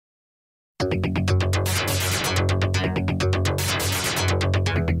You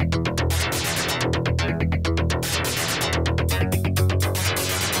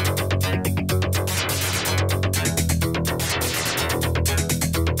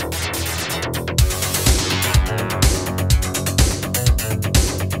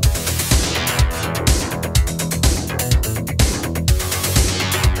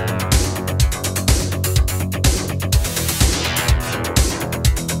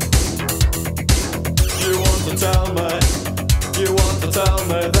want to tell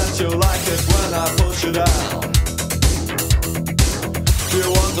me that you like it when I push you down. You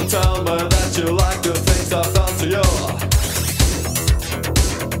want to tell me that you like the things I've done to you.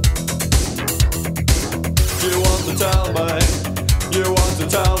 You want to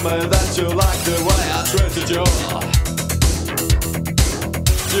tell me that you like the way I treated you.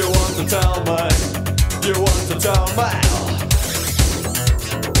 You want to tell me. You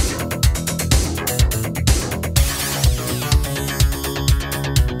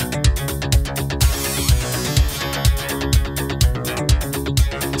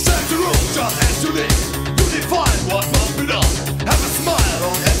define what must be done. Have a smile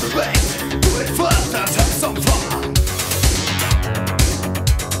on every face. Do it first and have some fun.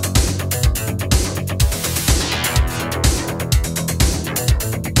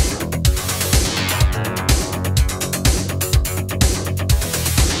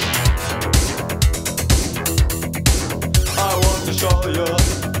 I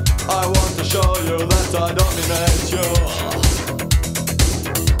want to show you that I dominate you.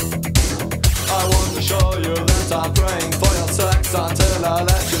 I want to show you that I'm praying for your sex until I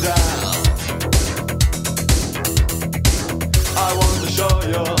let you down. I want to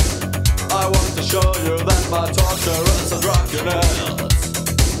show you that my torturers are drunkenness.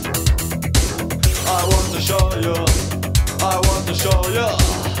 I want to show you.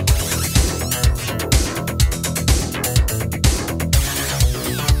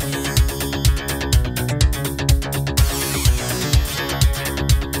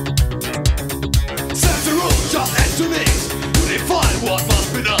 Just and to mix, to define what must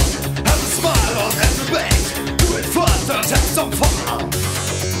be done. Have a smile on every face. Do it first and have some fun.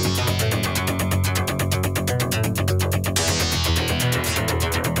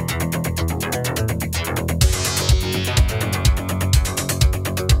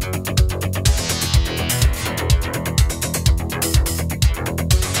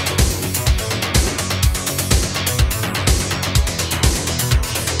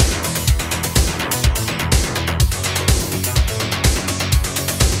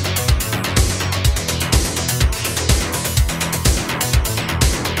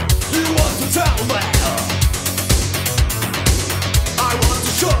 Tell me. I want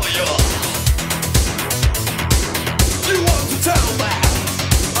to show you. You want to tell me.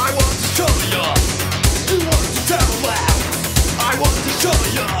 I want to show you. You want to tell me. I want to show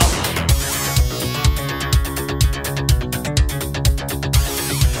you.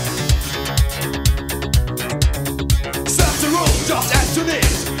 Set the rules just as you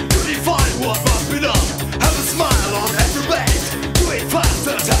need. You define what must be done. Have a smile on every face. Do it fast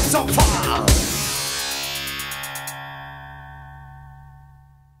and have some fun.